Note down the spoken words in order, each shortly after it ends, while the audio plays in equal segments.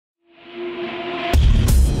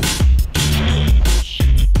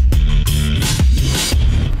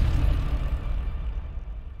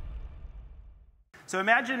So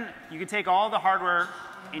imagine you could take all the hardware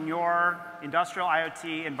in your industrial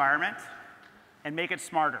IoT environment and make it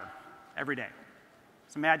smarter every day.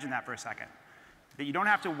 So imagine that for a second. That you don't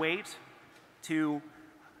have to wait to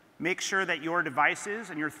make sure that your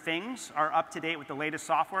devices and your things are up to date with the latest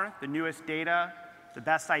software, the newest data, the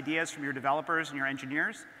best ideas from your developers and your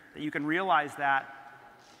engineers, that you can realize that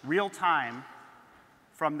real time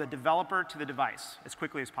from the developer to the device as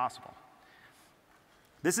quickly as possible.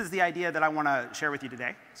 This is the idea that I want to share with you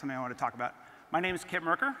today, something I want to talk about. My name is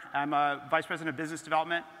Merker. I'm a Vice President of Business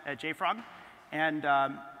Development at JFrog. And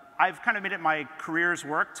I've kind of made it my career's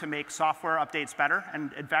work to make software updates better.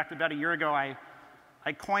 And in fact, about a year ago, I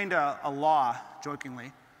coined a law,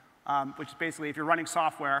 jokingly, which is basically if you're running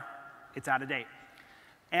software, it's out of date.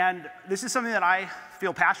 And this is something that I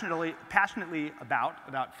feel passionately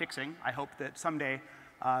about fixing. I hope that someday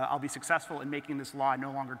I'll be successful in making this law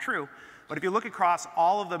no longer true. But if you look across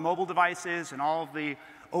all of the mobile devices and all of the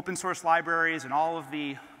open source libraries and all of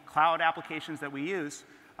the cloud applications that we use,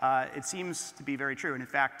 it seems to be very true. And in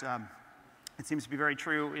fact, it seems to be very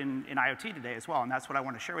true in IoT today as well. And that's what I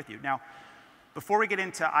want to share with you. Now, before we get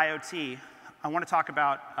into IoT, I want to talk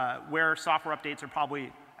about where software updates are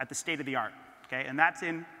probably at the state of the art. Okay? And that's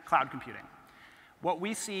in cloud computing. What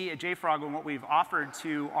we see at JFrog and what we've offered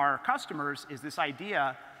to our customers is this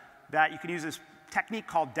idea that you can use this technique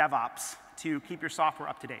called DevOps to keep your software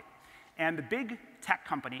up to date. And the big tech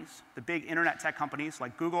companies, the big internet tech companies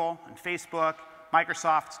like Google and Facebook,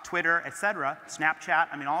 Microsoft, Twitter, et cetera, Snapchat,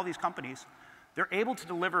 I mean, all these companies, they're able to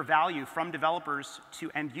deliver value from developers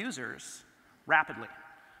to end users rapidly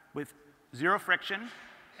with zero friction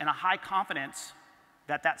and a high confidence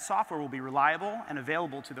that that software will be reliable and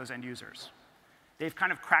available to those end users. They've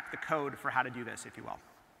kind of cracked the code for how to do this, if you will.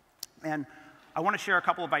 And I want to share a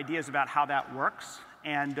couple of ideas about how that works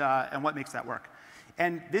and what makes that work.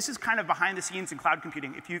 And this is kind of behind the scenes in cloud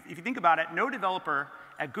computing. If you think about it, no developer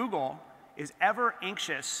at Google is ever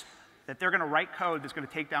anxious that they're going to write code that's going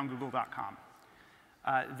to take down Google.com.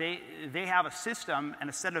 They have a system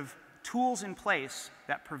and a set of tools in place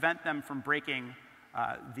that prevent them from breaking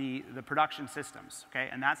the production systems. Okay?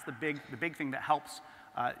 And that's the big thing that helps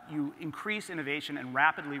you increase innovation and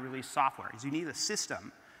rapidly release software, is you need a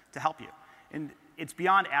system to help you. And it's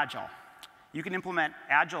beyond Agile. You can implement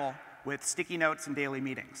Agile with sticky notes and daily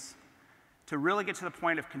meetings. To really get to the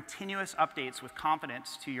point of continuous updates with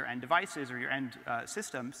confidence to your end devices or your end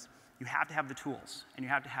systems, you have to have the tools. And you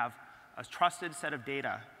have to have a trusted set of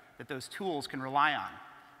data that those tools can rely on.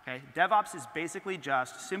 Okay? DevOps is basically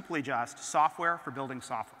simply just software for building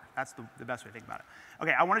software. That's the best way to think about it.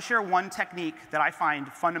 Okay, I want to share one technique that I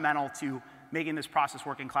find fundamental to making this process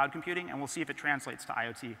work in cloud computing, and we'll see if it translates to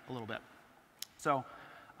IoT a little bit. So,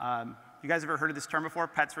 you guys ever heard of this term before,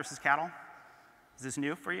 pets versus cattle? Is this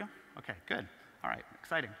new for you? Okay, good. All right,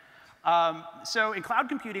 exciting. So in cloud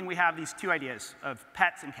computing, we have these two ideas of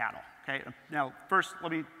pets and cattle. Okay? Now, first,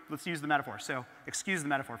 let's use the metaphor. So excuse the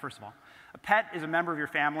metaphor, first of all. A pet is a member of your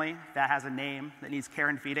family that has a name, that needs care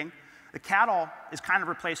and feeding. The cattle is kind of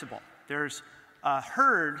replaceable. There's a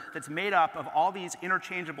herd that's made up of all these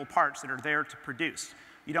interchangeable parts that are there to produce.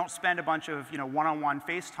 You don't spend a bunch of one-on-one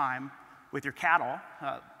FaceTime with your cattle,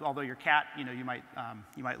 although your cat you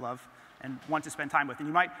might love and want to spend time with. And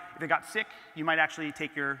you might, if it got sick, you might actually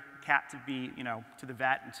take your cat to be to the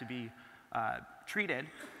vet and to be treated.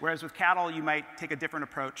 Whereas with cattle, you might take a different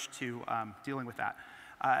approach to dealing with that.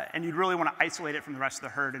 And you'd really want to isolate it from the rest of the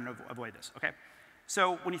herd and avoid this. Okay?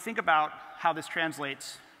 So when you think about how this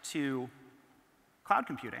translates to cloud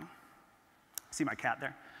computing, see my cat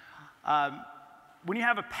there. When you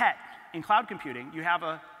have a pet in cloud computing, you have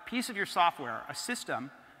a piece of your software, a system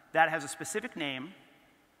that has a specific name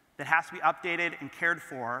that has to be updated and cared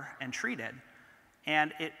for and treated,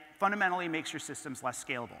 and it fundamentally makes your systems less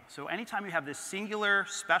scalable. So anytime you have this singular,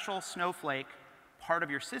 special snowflake part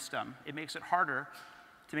of your system, it makes it harder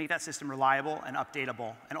to make that system reliable and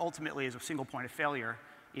updatable, and ultimately is a single point of failure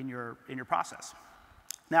in your process.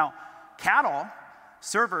 Now, cattle,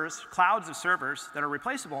 servers, clouds of servers that are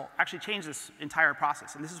replaceable actually change this entire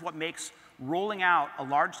process. And this is what makes rolling out a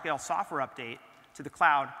large-scale software update to the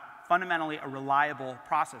cloud fundamentally a reliable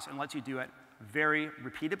process and lets you do it very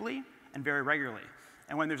repeatably and very regularly.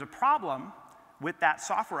 And when there's a problem with that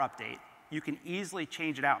software update, you can easily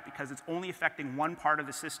change it out because it's only affecting one part of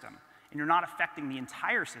the system. And you're not affecting the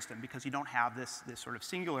entire system because you don't have this sort of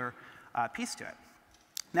singular piece to it.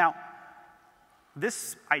 Now,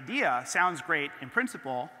 this idea sounds great in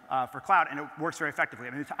principle for cloud, and it works very effectively.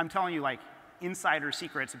 I mean, I'm telling you like insider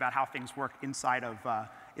secrets about how things work inside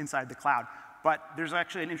the cloud. But there's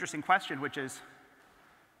actually an interesting question, which is,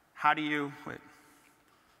 how do you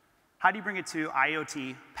how do you bring it to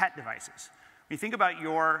IoT pet devices? When you think about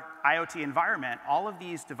your IoT environment, all of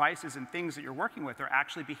these devices and things that you're working with are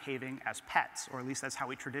actually behaving as pets, or at least that's how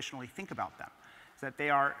we traditionally think about them. Is that they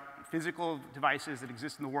are physical devices that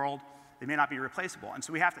exist in the world. They may not be replaceable. And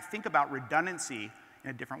so we have to think about redundancy in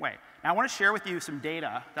a different way. Now, I want to share with you some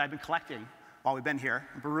data that I've been collecting while we've been here.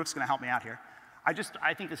 Baruch's going to help me out here. I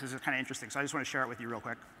think this is kind of interesting, so I just want to share it with you real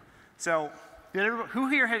quick. So who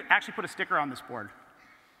here had actually put a sticker on this board?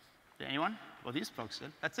 Did anyone? Well, these folks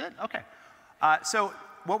did. That's it? OK. So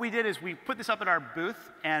what we did is we put this up at our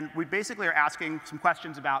booth, and we basically are asking some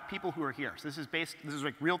questions about people who are here. So this is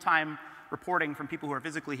like real-time reporting from people who are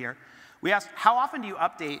physically here. We asked, how often do you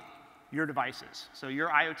update your devices? So your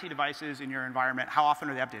IoT devices in your environment, how often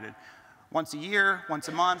are they updated? Once a year, once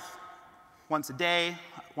a month, once a day,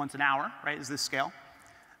 once an hour, right, is this scale?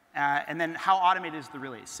 And then how automated is the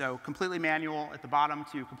release? So completely manual at the bottom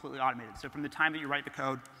to completely automated. So from the time that you write the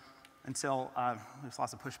code until, there's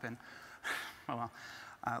lots of push pin, oh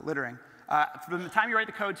well, littering. From the time you write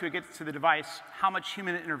the code to it gets to the device, how much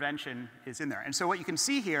human intervention is in there? And so what you can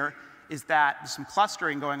see here is that there's some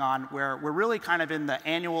clustering going on where we're really kind of in the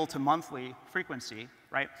annual to monthly frequency,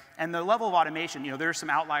 right? And the level of automation, there are some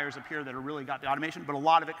outliers up here that have really got the automation, but a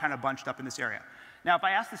lot of it kind of bunched up in this area. Now, if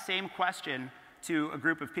I ask the same question to a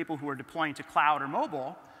group of people who are deploying to cloud or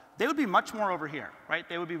mobile, they would be much more over here, right?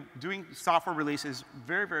 They would be doing software releases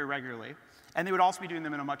very, very regularly, and they would also be doing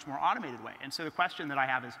them in a much more automated way. And so the question that I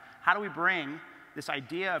have is, how do we bring this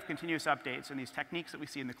idea of continuous updates and these techniques that we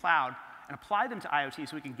see in the cloud and apply them to IoT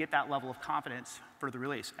so we can get that level of confidence for the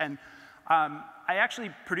release? And I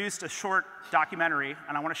actually produced a short documentary,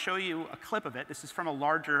 and I want to show you a clip of it. This is from a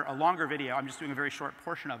longer video. I'm just doing a very short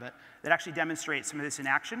portion of it that actually demonstrates some of this in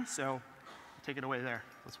action. So take it away there.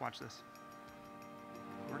 Let's watch this.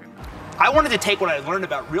 I wanted to take what I learned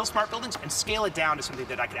about real smart buildings and scale it down to something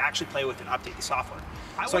that I could actually play with and update the software.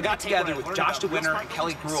 So I got together with Josh DeWinter and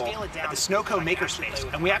Kelly Gruhl at the Snowco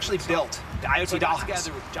Makerspace, and we actually built the IoT Dollhouse.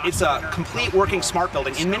 It's a complete working smart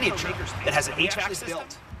building in miniature that has an HVAC system.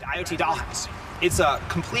 The IoT Dollhouse. It's a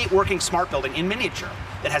complete working smart building in miniature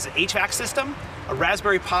that has an HVAC system, a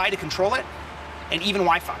Raspberry Pi to control it, and even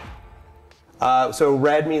Wi-Fi. So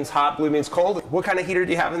red means hot, blue means cold. What kind of heater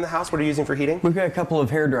do you have in the house? What are you using for heating? We've got a couple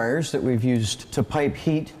of hair dryers that we've used to pipe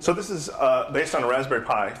heat. So this is based on a Raspberry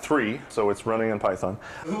Pi 3, so it's running in Python.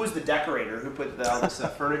 Who was the decorator who put all this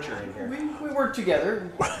furniture in here? We worked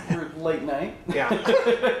together. We're late night.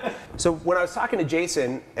 Yeah. So when I was talking to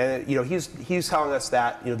Jason, and he's telling us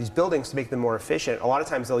that these buildings, to make them more efficient, a lot of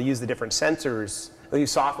times they'll use the different sensors. They'll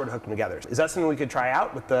use software to hook them together. Is that something we could try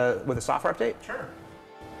out with a software update? Sure.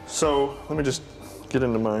 So let me just get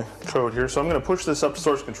into my code here. So I'm going to push this up to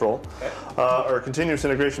source control. Okay. Our continuous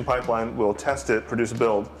integration pipeline will test it, produce a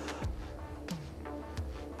build.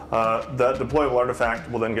 That deployable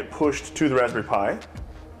artifact will then get pushed to the Raspberry Pi.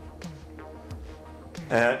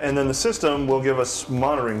 And then the system will give us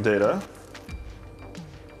monitoring data.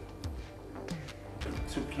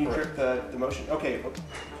 So can you trip the motion? OK.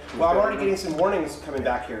 Well, I'm already getting some warnings coming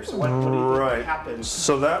back here. So what do you think happened?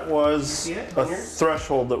 So that was a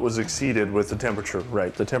threshold that was exceeded with the temperature,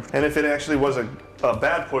 right? And if it actually was a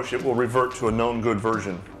bad push, it will revert to a known good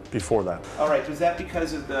version before that. All right. Was that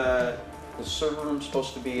because of the server room's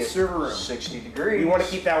supposed to be at 60 degrees? We want to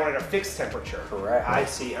keep that one at a fixed temperature. Correct. I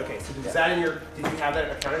see. OK. So is that in your? Did you have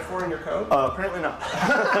that accounted for in your code? Apparently not.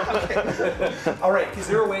 Okay. All right. Is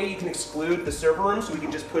there a way you can exclude the server room so we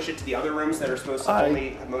can just push it to the other rooms that are supposed to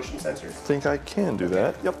only have motion sensors? I think I can do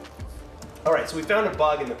that. Yep. All right. So we found a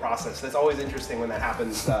bug in the process. That's always interesting when that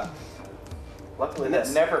happens. Luckily, that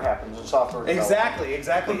never happens in software development.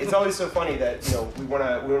 Exactly. It's always so funny that we want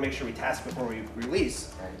to make sure we test before we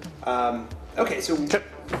release. Okay. So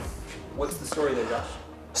what's the story there, Josh?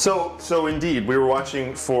 So indeed, we were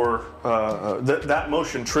watching for that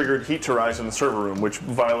motion triggered heat to rise in the server room, which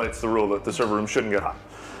violates the rule that the server room shouldn't get hot.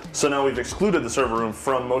 So now we've excluded the server room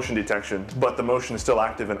from motion detection, but the motion is still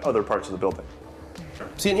active in other parts of the building. Sure.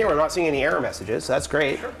 See in here, we're not seeing any error messages, so that's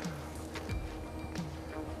great. Sure.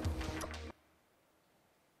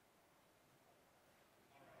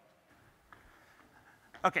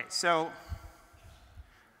 OK, so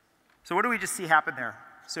what do we just see happen there?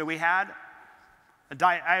 So we had a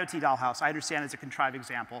IoT Dollhouse. I understand it's a contrived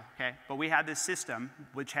example, OK? But we had this system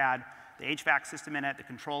which had the HVAC system in it, the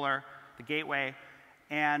controller, the gateway,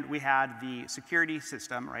 and we had the security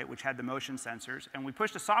system, right, which had the motion sensors. And we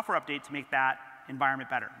pushed a software update to make that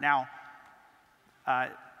environment better. Now,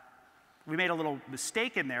 we made a little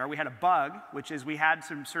mistake in there. We had a bug, which is we had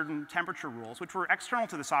some certain temperature rules, which were external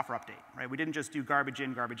to the software update, right? We didn't just do garbage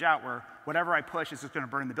in, garbage out, where whatever I push is just going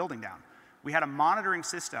to burn the building down. We had a monitoring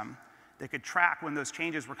system that could track when those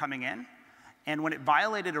changes were coming in. And when it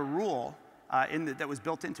violated a rule that was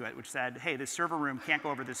built into it, which said, hey, this server room can't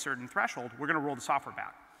go over this certain threshold, we're going to roll the software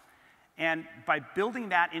back. And by building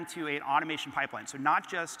that into an automation pipeline, so not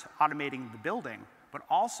just automating the building, but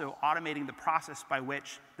also automating the process by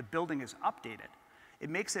which the building is updated, it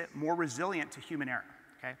makes it more resilient to human error.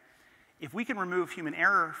 Okay? If we can remove human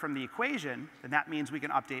error from the equation, then that means we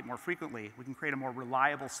can update more frequently. We can create a more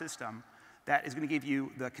reliable system that is going to give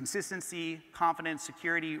you the consistency, confidence,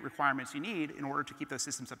 security requirements you need in order to keep those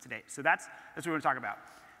systems up to date. So that's what we're going to talk about.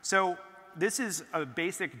 So this is a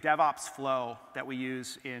basic DevOps flow that we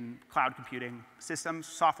use in cloud computing systems,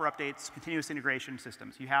 software updates, continuous integration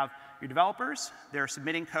systems. You have your developers. They're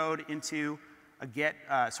submitting code into a Git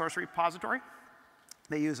source repository.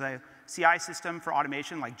 They use a CI system for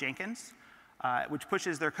automation like Jenkins, which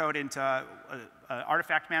pushes their code into an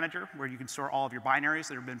artifact manager where you can store all of your binaries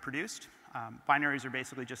that have been produced. Binaries are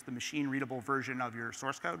basically just the machine-readable version of your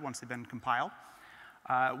source code once they've been compiled.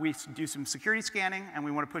 We do some security scanning, and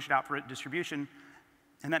we want to push it out for distribution,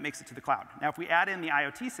 and that makes it to the cloud. Now, if we add in the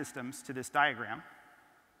IoT systems to this diagram,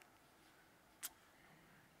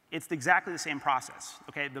 it's exactly the same process.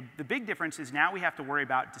 Okay? The big difference is now we have to worry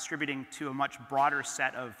about distributing to a much broader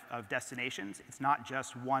set of destinations. It's not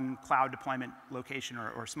just one cloud deployment location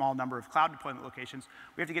or a small number of cloud deployment locations.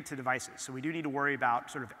 We have to get to devices. So we do need to worry about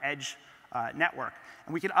sort of edge network.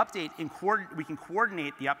 And we can update, we can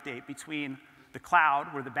coordinate the update between the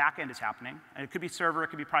cloud, where the back end is happening, and it could be server, it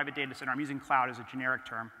could be private data center. I'm using cloud as a generic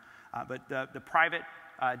term. But the private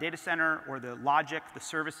data center or the logic, the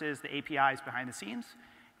services, the APIs behind the scenes,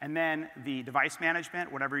 and then the device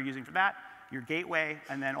management, whatever you're using for that, your gateway,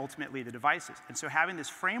 and then ultimately the devices. And so having this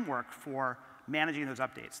framework for managing those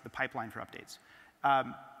updates, the pipeline for updates.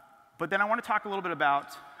 But then I want to talk a little bit about,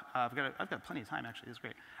 I've got plenty of time, actually. This is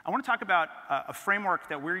great. I want to talk about a framework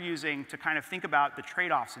that we're using to kind of think about the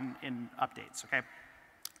trade-offs in updates, okay?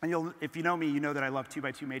 And if you know me, you know that I love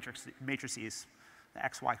 2x2 matrices, the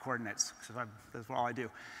x, y coordinates, because that's all I do.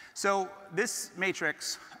 So this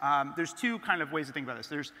matrix, there's two kind of ways to think about this.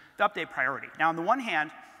 There's the update priority. Now, on the one hand,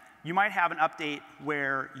 you might have an update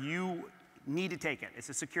where you need to take it. It's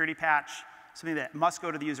a security patch, something that must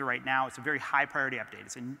go to the user right now. It's a very high priority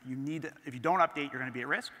update. If you don't update, you're going to be at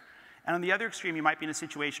risk. And on the other extreme, you might be in a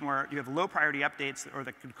situation where you have low priority updates or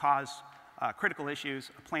that could cause critical issues,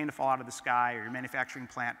 a plane to fall out of the sky or your manufacturing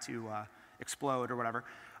plant to explode or whatever.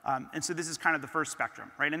 And so this is kind of the first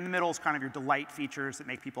spectrum, right? In the middle is kind of your delight features that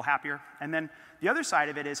make people happier. And then the other side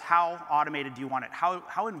of it is how automated do you want it?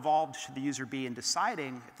 How involved should the user be in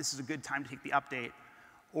deciding if this is a good time to take the update,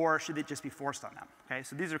 or should it just be forced on them? Okay,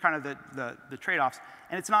 so these are kind of the trade-offs.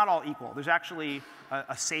 And it's not all equal. There's actually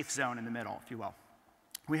a safe zone in the middle, if you will.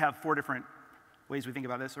 We have 4 different ways we think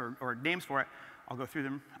about this, or names for it. I'll go through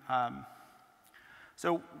them.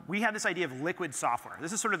 So we have this idea of liquid software.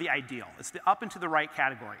 This is sort of the ideal. It's the up and to the right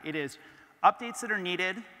category. It is updates that are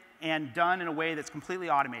needed and done in a way that's completely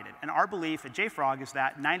automated. And our belief at JFrog is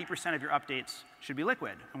that 90% of your updates should be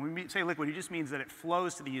liquid. And when we say liquid, it just means that it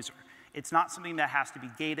flows to the user. It's not something that has to be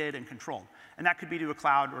gated and controlled. And that could be to a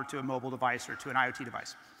cloud or to a mobile device or to an IoT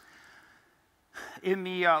device. In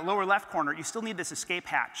the lower left corner, you still need this escape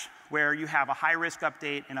hatch where you have a high-risk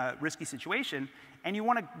update in a risky situation, and you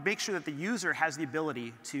want to make sure that the user has the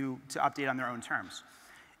ability to update on their own terms.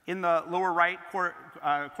 In the lower right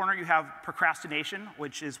corner, you have procrastination,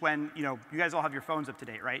 which is when, you guys all have your phones up to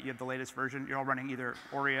date, right? You have the latest version. You're all running either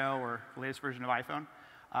Oreo or the latest version of iPhone.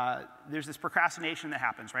 There's this procrastination that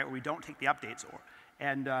happens, right, where we don't take the updates.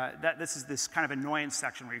 And this is this kind of annoyance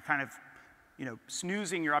section where you're kind of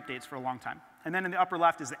snoozing your updates for a long time. And then in the upper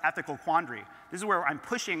left is the ethical quandary. This is where I'm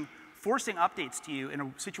forcing updates to you in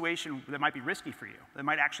a situation that might be risky for you, that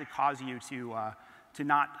might actually cause you to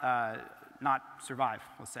not survive,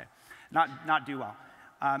 let's say, not do well.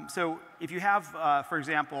 So if you have, for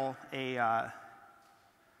example, I've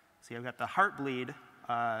got the Heartbleed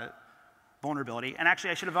vulnerability. And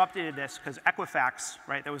actually, I should have updated this because Equifax,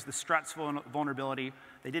 right, that was the struts vulnerability.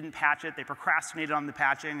 They didn't patch it. They procrastinated on the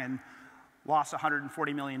patching and lost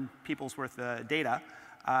 140 million people's worth of data.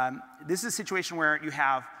 This is a situation where you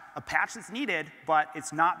have a patch that's needed, but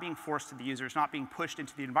it's not being forced to the user. It's not being pushed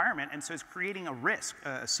into the environment. And so it's creating a risk,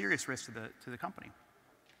 a serious risk to the company.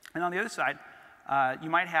 And on the other side, you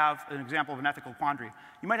might have an example of an ethical quandary.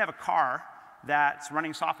 You might have a car that's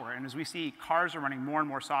running software. And as we see, cars are running more and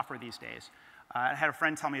more software these days. I had a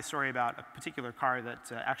friend tell me a story about a particular car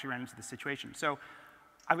that actually ran into this situation. So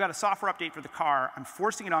I've got a software update for the car. I'm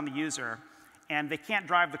forcing it on the user, and they can't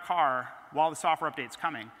drive the car while the software update's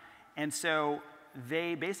coming. And so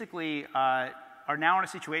they basically are now in a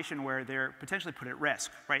situation where they're potentially put at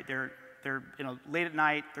risk, right? late at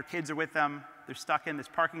night, their kids are with them, they're stuck in this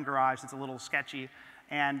parking garage that's a little sketchy,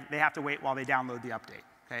 and they have to wait while they download the update.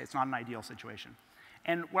 Okay? It's not an ideal situation.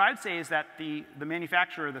 And what I'd say is that the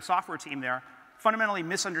manufacturer, the software team there, fundamentally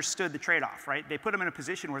misunderstood the trade-off, right? They put them in a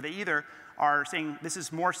position where they either are saying this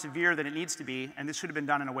is more severe than it needs to be, and this should have been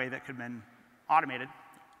done in a way that could have been automated,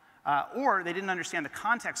 or they didn't understand the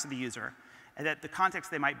context of the user, and that the context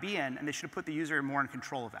they might be in, and they should have put the user more in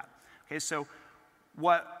control of that. Okay, so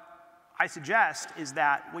what I suggest is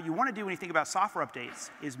that what you want to do when you think about software updates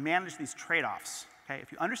is manage these trade-offs. Okay?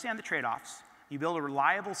 If you understand the trade-offs, you build a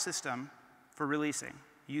reliable system for releasing,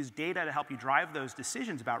 you use data to help you drive those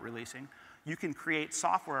decisions about releasing, you can create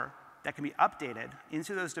software that can be updated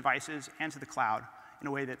into those devices and to the cloud in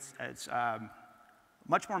a way that's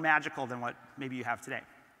much more magical than what maybe you have today.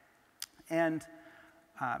 And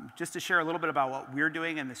just to share a little bit about what we're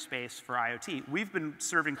doing in this space for IoT, we've been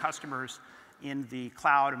serving customers in the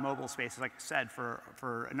cloud and mobile spaces, like I said,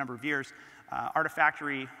 for a number of years.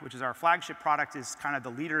 Artifactory, which is our flagship product, is kind of the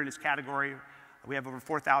leader in its category. We have over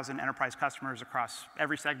 4,000 enterprise customers across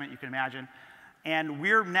every segment you can imagine. And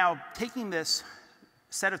we're now taking this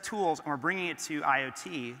set of tools and we're bringing it to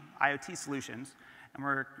IoT solutions.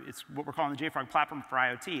 And it's what we're calling the JFrog platform for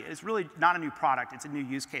IoT. It's really not a new product, it's a new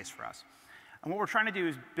use case for us. And what we're trying to do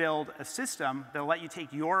is build a system that will let you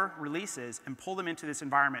take your releases and pull them into this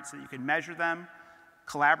environment so that you can measure them,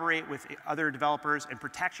 collaborate with other developers, and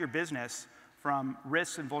protect your business from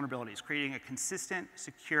risks and vulnerabilities, creating a consistent,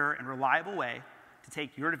 secure, and reliable way to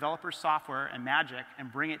take your developer's software and magic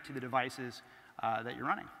and bring it to the devices that you're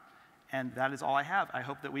running. And that is all I have. I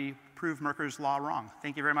hope that we prove Merker's law wrong.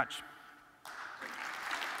 Thank you very much.